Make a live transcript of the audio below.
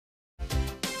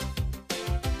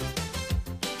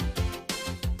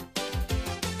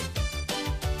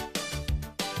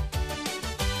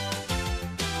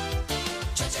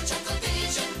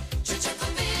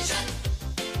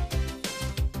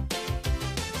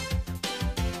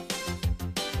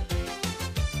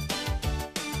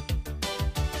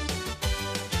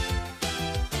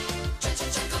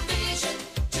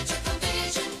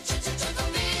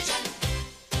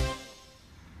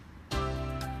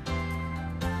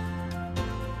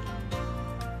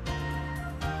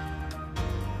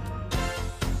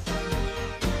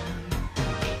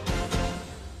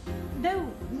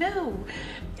No.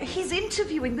 He's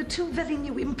interviewing the 2 very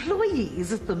new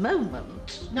employees at the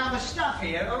moment. Now, the staff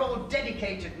here are all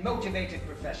dedicated, motivated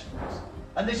professionals.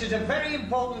 And this is a very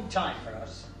important time for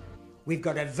us. We've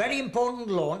got a very important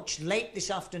launch late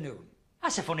this afternoon.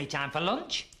 That's a funny time for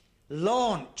lunch.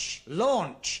 Launch.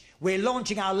 We're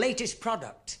launching our latest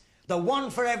product. The one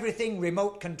for everything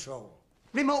remote control.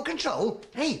 Remote control?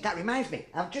 Hey, that reminds me.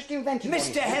 I've just invented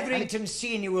Mr. one. Hetherington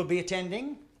Sr. will be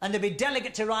attending, and there'll be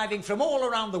delegates arriving from all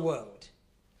around the world.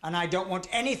 And I don't want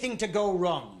anything to go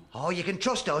wrong. Oh, you can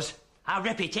trust us. Our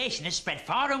reputation has spread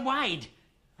far and wide.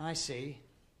 I see.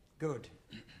 Good.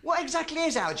 What exactly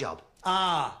is our job?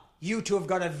 You two have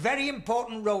got a very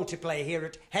important role to play here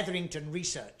at Hetherington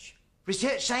Research.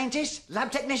 Research scientists?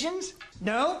 Lab technicians?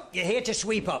 No, you're here to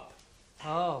sweep up.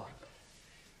 Oh.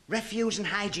 Refuse and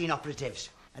hygiene operatives.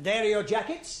 And there are your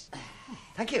jackets.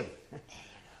 Thank you.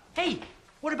 Hey,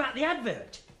 what about the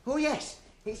advert? Oh, yes.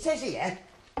 It says here,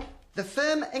 the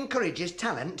firm encourages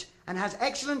talent and has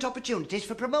excellent opportunities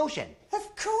for promotion.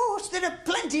 Of course, there are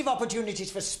plenty of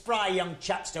opportunities for spry young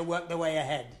chaps to work their way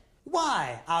ahead.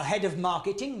 Why, our head of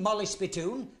marketing, Molly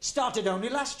Spittoon, started only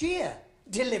last year,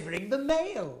 delivering the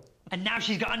mail. And now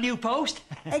she's got a new post?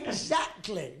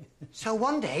 Exactly. So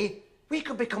one day, we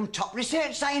could become top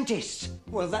research scientists.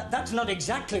 Well, that's not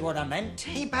exactly what I meant.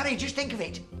 Hey, Barry, just think of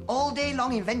it. All day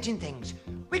long inventing things.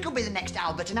 We could be the next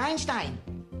Albert and Einstein.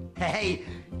 Hey,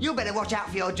 you better watch out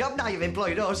for your job now you've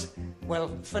employed us.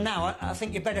 Well, for now, I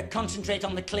think you better concentrate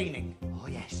on the cleaning. Oh,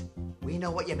 yes. We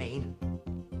know what you mean.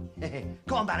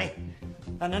 Come on, Barry.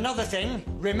 And another thing,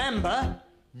 remember...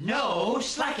 No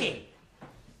slacking.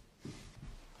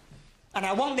 And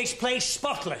I want this place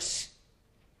spotless.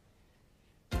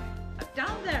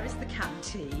 Down there is the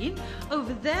canteen.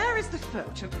 Over there is the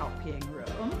photocopying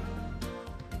room.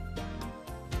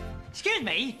 Excuse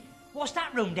me? What's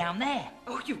that room down there?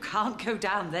 Oh, you can't go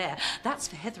down there. That's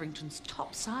for Hetherington's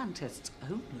top scientists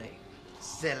only.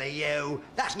 Silly you.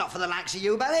 That's not for the likes of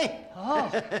you, Barry.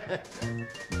 Oh.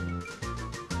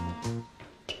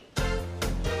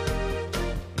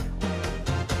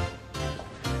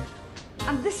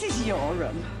 And this is your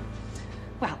room.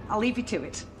 Well, I'll leave you to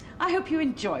it. I hope you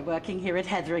enjoy working here at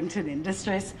Hetherington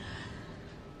Industries.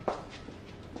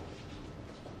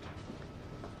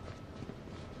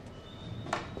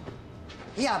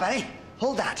 Yeah, Barry.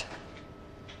 Hold that.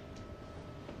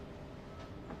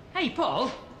 Hey, Paul,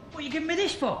 what are you giving me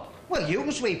this for? Well, you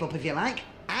can sweep up if you like.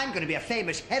 I'm going to be a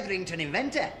famous Hetherington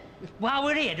inventor. While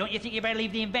we're here, don't you think you better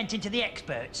leave the inventing to the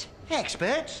experts?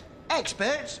 Experts?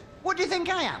 Experts? What do you think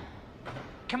I am?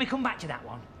 Can we come back to that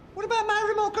one? What about my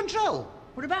remote control?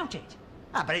 What about it?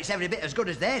 I bet it's every bit as good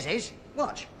as theirs is.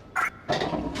 Watch.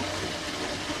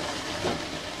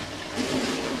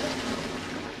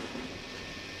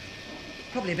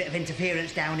 Probably a bit of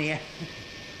interference down here.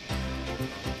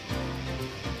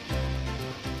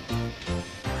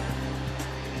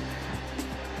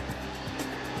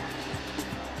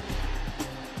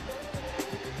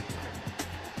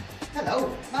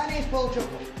 Hello, my name's Paul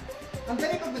Chuckle. I'm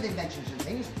very good with inventions and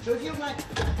things, so if you'd like...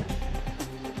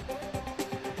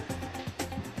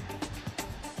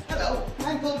 Hello,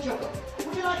 I'm Paul Chuckle.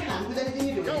 Would you like a hand with anything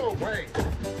you do? Go away!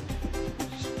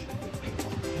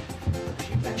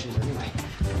 Inventions anyway.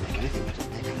 Make anything better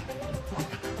than they can.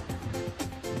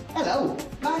 Hello,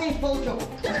 my name's Paul Chuckle.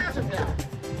 Get out of here!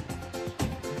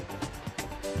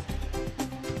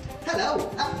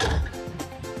 Hello.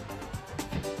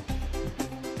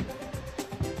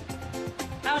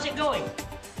 How's it going?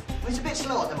 Well, it's a bit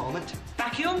slow at the moment.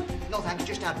 Vacuum? No thanks,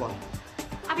 just had one.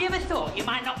 Have you ever thought you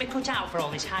might not be cut out for all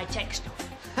this high-tech stuff?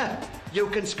 You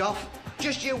can scoff.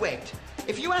 Just you wait.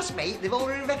 If you ask me, they've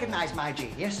already recognised my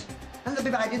genius. And they'll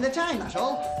be biding their time, that's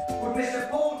all. Would Mr.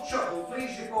 Paul Chuckle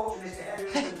please report to Mr.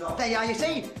 Hetherington's office? There you are, you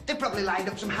see. They've probably lined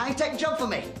up some high-tech job for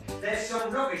me. There's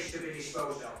some rubbish to be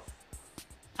disposed of.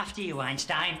 After you,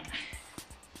 Einstein.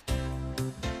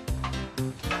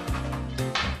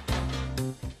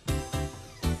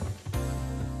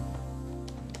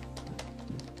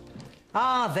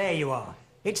 Ah, there you are.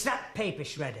 It's that paper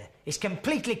shredder. It's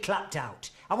completely clapped out.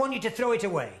 I want you to throw it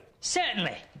away.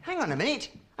 Certainly. Hang on a minute.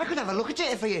 I could have a look at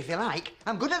it for you if you like.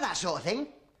 I'm good at that sort of thing.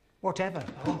 Whatever.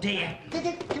 Oh, dear. Give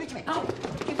it to me. Oh.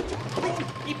 Give it to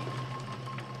me.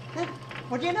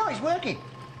 What do you know? It's working.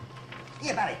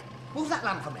 Here, Barry. Move that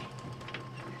lamp for me.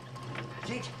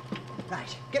 That's it.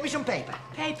 Right. Get me some paper.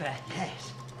 Paper?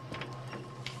 Yes.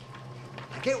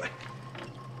 Thank you.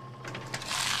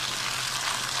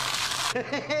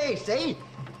 Hey, see?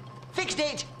 Fixed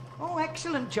it. Oh,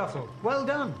 excellent, Chuckle. Well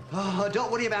done. Oh,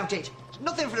 don't worry about it. It's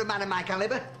nothing for a man of my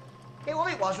calibre. Hey, all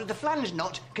it was the flange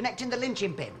nut connecting the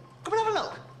lynching pin. Come and have a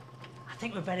look. I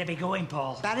think we'd better be going,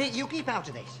 Paul. Barry, you keep out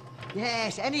of this.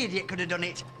 Yes, any idiot could have done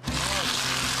it.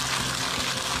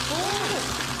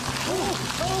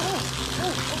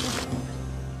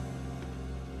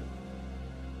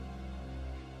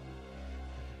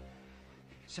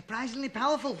 Surprisingly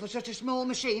powerful for such a small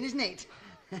machine, isn't it?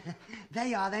 There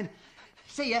you are, then.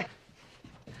 See ya.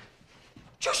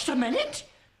 Just a minute.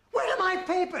 Where are my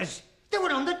papers? They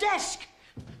were on the desk.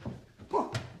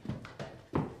 Oh.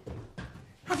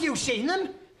 Have you seen them?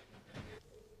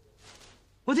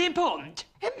 Were they important?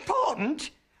 Important?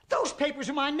 Those papers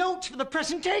are my notes for the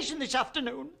presentation this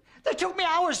afternoon. They took me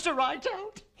hours to write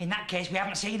out. In that case, we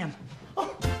haven't seen them.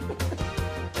 Oh.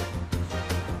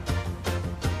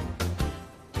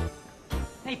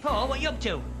 Hey, Paul, what are you up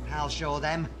to? I'll show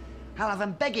them. I'll have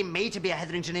them begging me to be a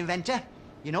Hetherington inventor.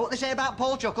 You know what they say about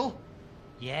Paul Chuckle?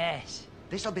 Yes.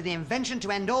 This'll be the invention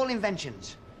to end all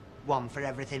inventions. One for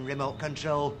everything remote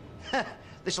control.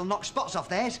 This'll knock spots off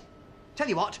theirs. Tell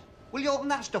you what, will you open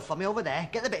that stuff for me over there?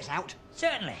 Get the bits out.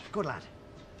 Certainly. Good lad.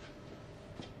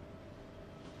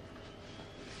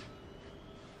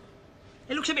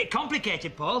 It looks a bit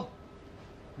complicated, Paul.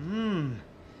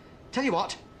 Tell you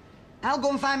what, I'll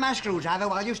go and find my screwdriver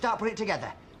while you start putting it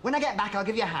together. When I get back, I'll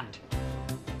give you a hand.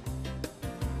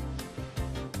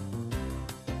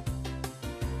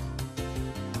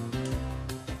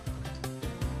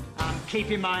 I'm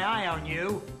keeping my eye on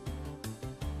you.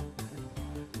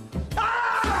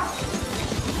 Ah!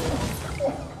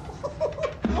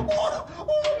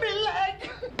 Oh, my leg!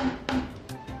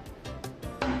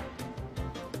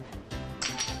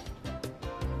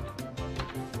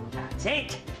 That's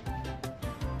it.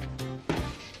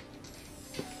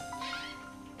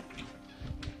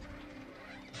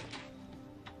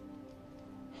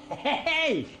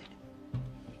 Hey!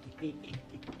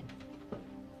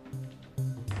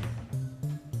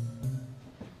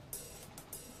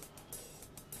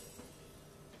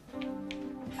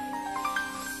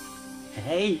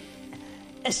 Hey,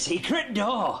 a secret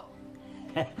door.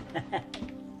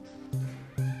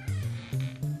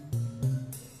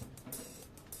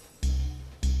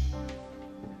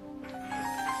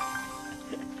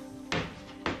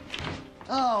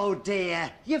 Oh,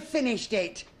 dear. You've finished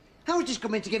it. I was just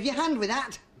coming to give you a hand with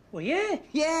that. Were you?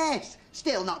 Yes.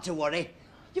 Still not to worry.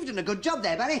 You've done a good job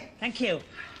there, Barry. Thank you.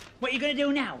 What are you going to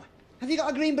do now? Have you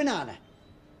got a green banana?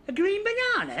 A green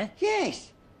banana?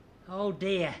 Yes. Oh,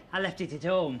 dear. I left it at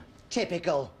home.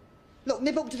 Typical. Look,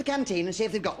 nip up to the canteen and see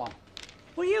if they've got one.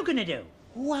 What are you going to do?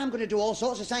 Oh, I'm going to do all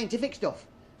sorts of scientific stuff.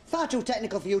 Far too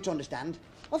technical for you to understand.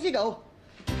 Off you go.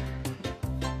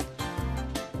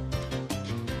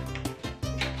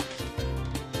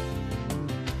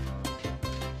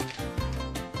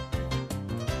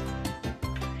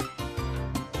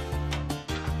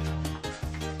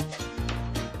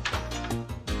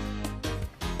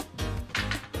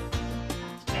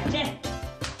 Better.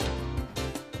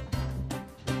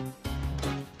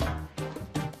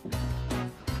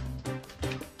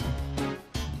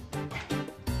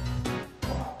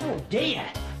 Oh, dear.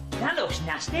 That looks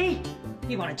nasty.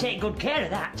 You want to take good care of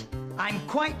that. I'm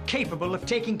quite capable of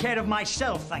taking care of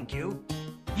myself, thank you.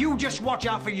 You just watch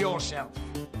out for yourself.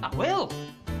 I will.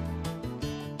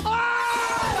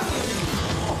 Ah!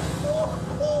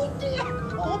 Oh, dear!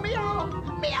 Oh, me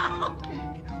arm! Me arm!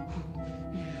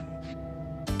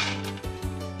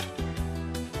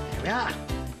 There we are.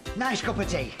 Nice cup of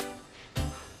tea.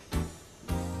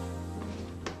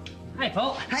 Hi,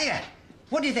 Paul. Hiya.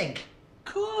 What do you think?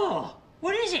 Cool.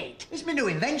 What is it? It's my new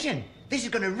invention. This is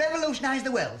going to revolutionise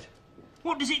the world.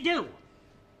 What does it do?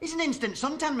 It's an instant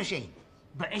suntan machine.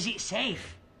 But is it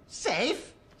safe?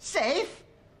 Safe? Safe?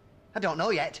 I don't know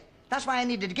yet. That's why I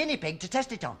needed a guinea pig to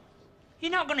test it on.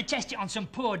 You're not going to test it on some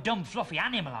poor, dumb, fluffy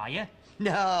animal, are you?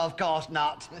 No, of course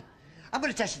not. I'm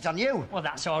going to test it on you. Well,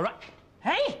 that's all right.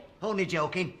 Hey! Only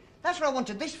joking. That's what I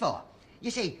wanted this for. You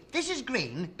see, this is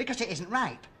green because it isn't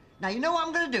ripe. Now, you know what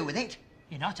I'm going to do with it?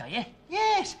 You're not, are you?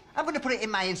 Yes, I'm going to put it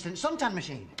in my instant suntan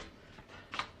machine.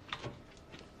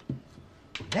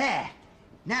 There.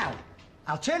 Now,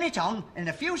 I'll turn it on, and in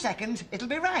a few seconds, it'll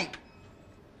be ripe.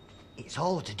 It's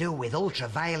all to do with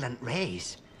ultraviolet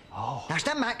rays. Oh. Now,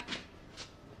 stand back.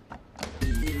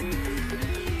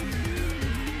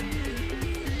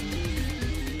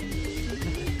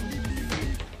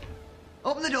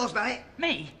 Open the doors, Barry.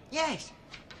 Me? Yes.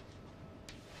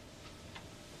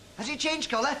 Has it changed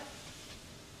colour?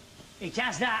 It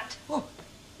has that. Oh.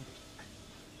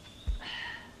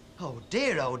 Oh,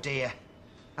 dear, oh, dear.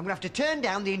 I'm going to have to turn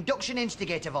down the induction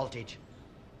instigator voltage.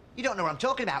 You don't know what I'm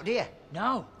talking about, do you?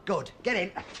 No. Good. Get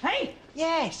in. Hey!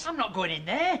 Yes. I'm not going in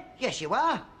there. Yes, you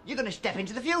are. You're going to step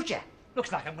into the future.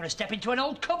 Looks like I'm going to step into an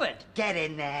old cupboard. Get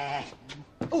in there.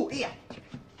 Oh, here.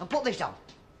 And put this on.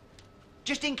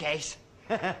 Just in case.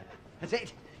 That's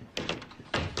it.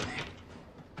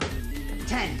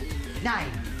 10, 9,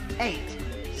 8,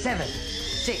 7,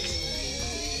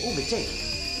 6. Oh, my teeth.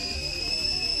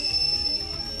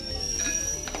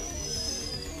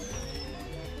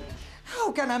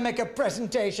 How can I make a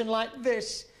presentation like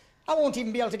this? I won't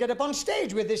even be able to get up on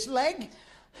stage with this leg.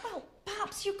 Well,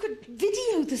 perhaps you could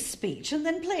video the speech and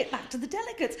then play it back to the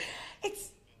delegates.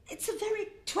 It's a very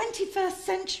 21st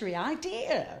century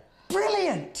idea.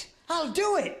 Brilliant! I'll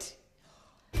do it.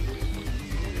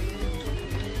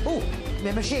 Oh,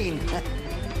 my machine.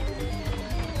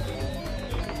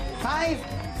 5,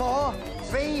 4,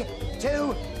 3, 2,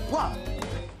 1.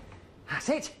 That's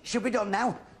it. Should be done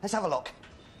now. Let's have a look.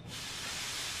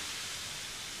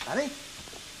 Barry?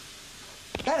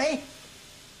 Barry?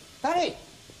 Barry?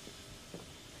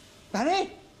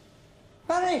 Barry?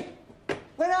 Barry?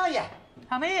 Where are you?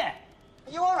 I'm here.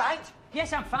 Are you all right?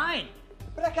 Yes, I'm fine.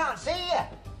 But I can't see you.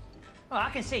 Oh, I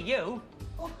can see you.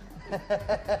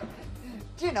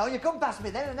 Do you know, you come past me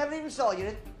then and I never even saw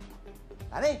you.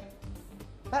 Barry?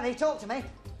 Barry, talk to me.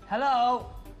 Hello.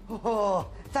 Oh,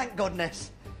 thank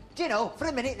goodness. Do you know, for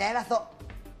a minute there I thought,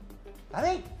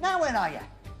 Barry, now where are you?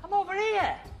 I'm over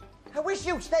here. I wish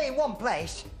you'd stay in one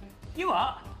place. You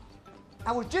what?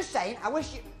 I was just saying, I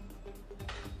wish you...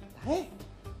 Barry?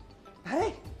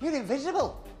 Barry, you're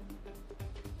invisible.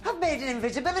 I've made an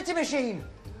invisibility machine.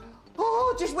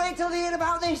 Oh, just wait till you hear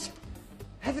about this.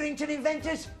 Hetherington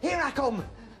Inventors, here I come.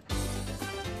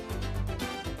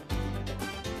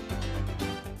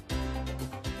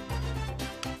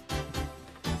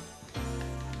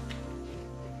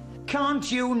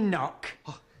 Can't you knock?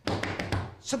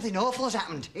 Something awful has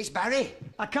happened. It's Barry.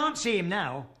 I can't see him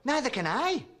now. Neither can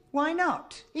I. Why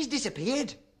not? He's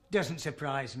disappeared. Doesn't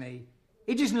surprise me.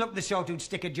 He doesn't look the sort who'd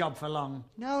stick a job for long.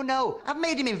 No, I've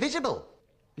made him invisible.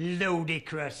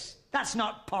 Ludicrous. That's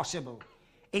not possible.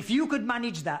 If you could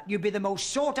manage that, you'd be the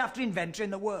most sought-after inventor in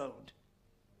the world.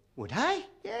 Would I?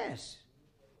 Yes.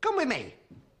 Come with me.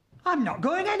 I'm not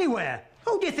going anywhere.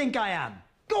 Who do you think I am?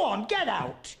 Go on, get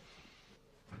out.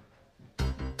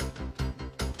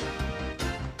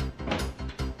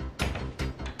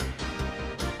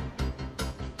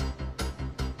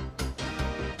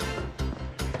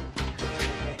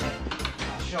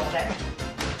 I'll show them.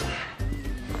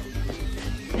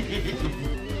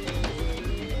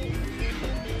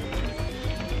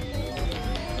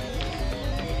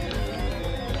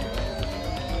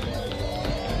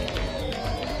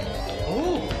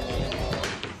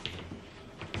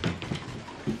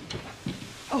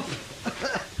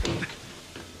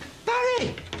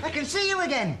 Barry, I can see you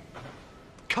again.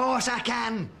 Of course I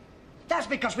can. That's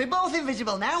because we're both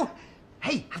invisible now.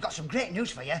 Hey, I've got some great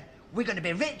news for you. We're going to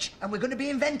be rich and we're going to be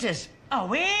inventors. Are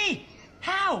we?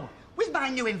 How? With my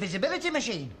new invisibility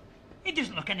machine. It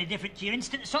doesn't look any different to your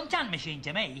instant suntan machine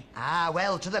to me. Ah,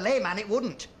 well, to the layman it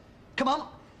wouldn't. Come on,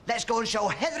 let's go and show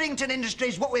Hetherington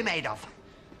Industries what we're made of.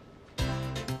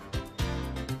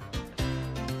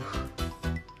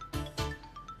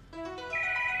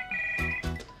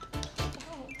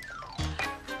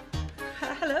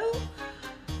 Hello?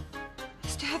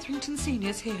 Mr. Hetherington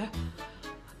Senior's here.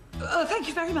 Thank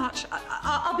you very much.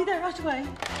 I'll be there right away.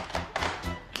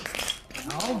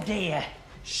 Oh, dear.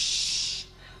 Shh.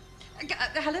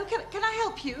 Hello, can I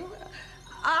help you?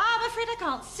 I'm afraid I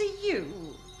can't see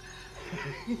you.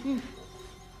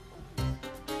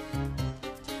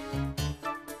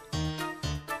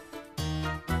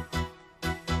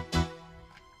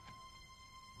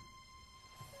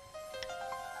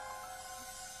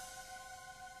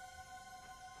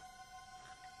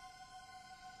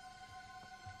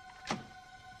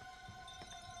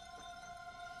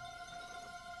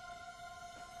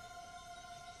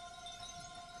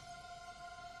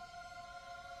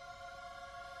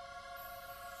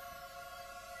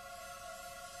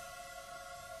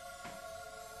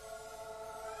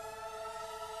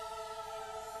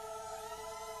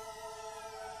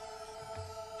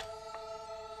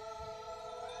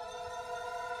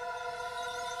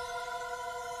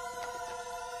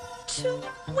 Two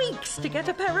weeks to get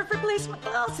a pair of replacement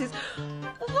glasses.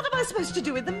 What am I supposed to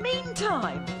do in the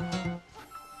meantime?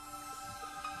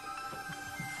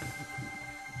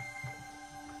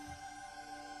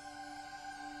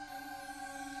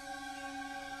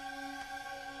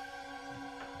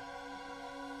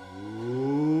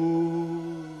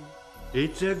 Ooh,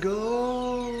 it's a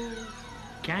go.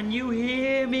 Can you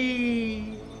hear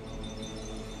me?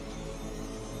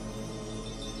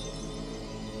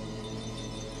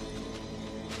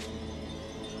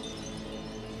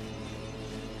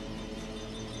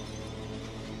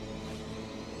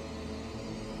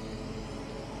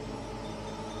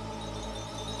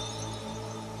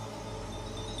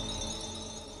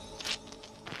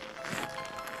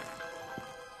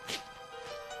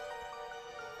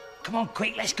 Come on,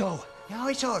 quick, let's go. No,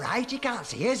 it's all right. He can't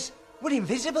see us. We're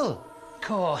invisible.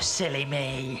 Course, silly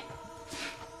me.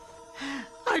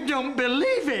 I don't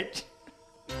believe it.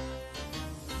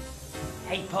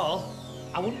 Hey, Paul,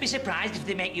 I wouldn't be surprised if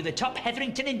they make you the top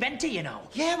Hetherington inventor, you know.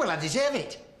 Yeah, well, I deserve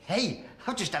it. Hey,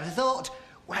 I've just had a thought.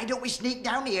 Why don't we sneak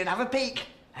down here and have a peek?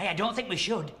 Hey, I don't think we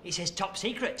should. It says top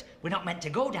secret. We're not meant to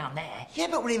go down there. Yeah,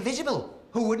 but we're invisible.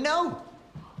 Who would know?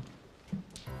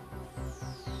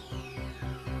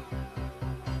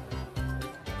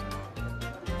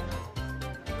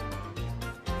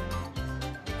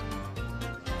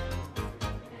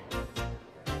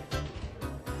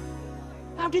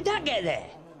 How did that get there?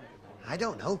 I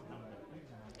don't know.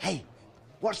 Hey,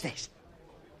 what's this?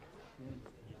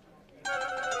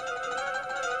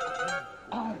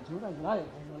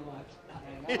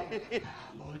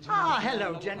 Ah,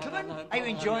 hello, gentlemen. Are you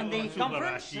enjoying the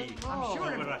conference? I'm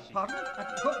sure. Pardon?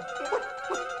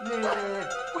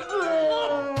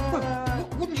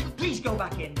 Wouldn't you please go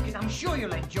back in? Because I'm sure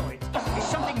you'll enjoy it. It's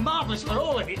something marvellous for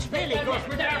all of you. It's really good.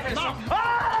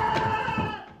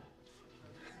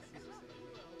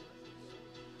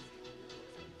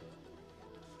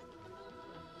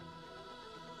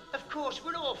 Of course,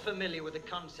 we're all familiar with the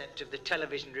concept of the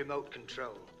television remote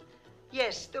control.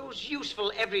 Yes, those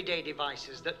useful everyday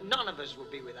devices that none of us would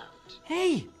be without.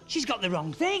 Hey, she's got the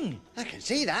wrong thing. I can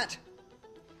see that.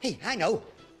 Hey, I know.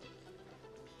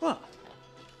 What?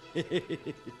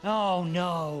 Oh,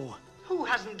 no. Who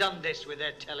hasn't done this with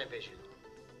their television?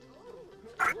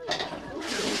 But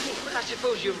I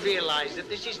suppose you realise that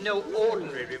this is no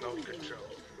ordinary remote control.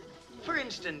 For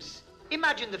instance,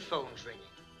 imagine the phone's ringing.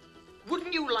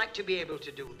 Wouldn't you like to be able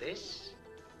to do this?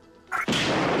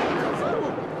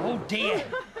 Oh, dear.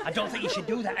 I don't think you should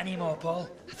do that anymore, Paul.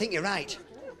 I think you're right.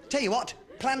 Tell you what,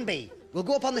 plan B. We'll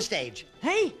go up on the stage.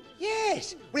 Hey?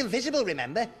 Yes, we're invisible,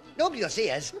 remember? Nobody will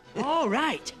see us. All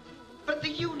right. But the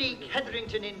unique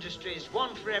Hetherington Industries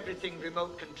one-for-everything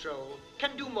remote control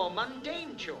can do more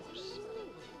mundane chores.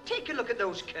 Take a look at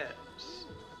those curtains.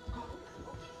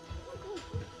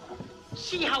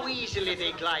 See how easily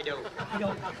they glide over.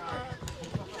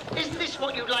 Isn't this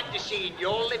what you'd like to see in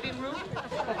your living room?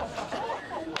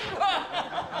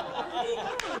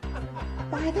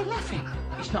 Why are they laughing?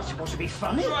 It's not supposed to be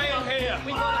funny. Right here.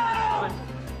 We got him.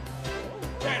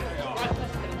 There they are.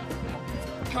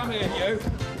 Come here, you.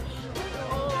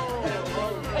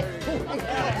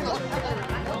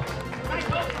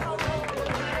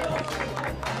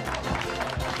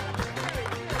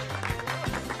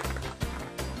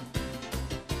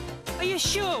 Are you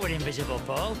sure we're invisible,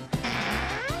 Paul?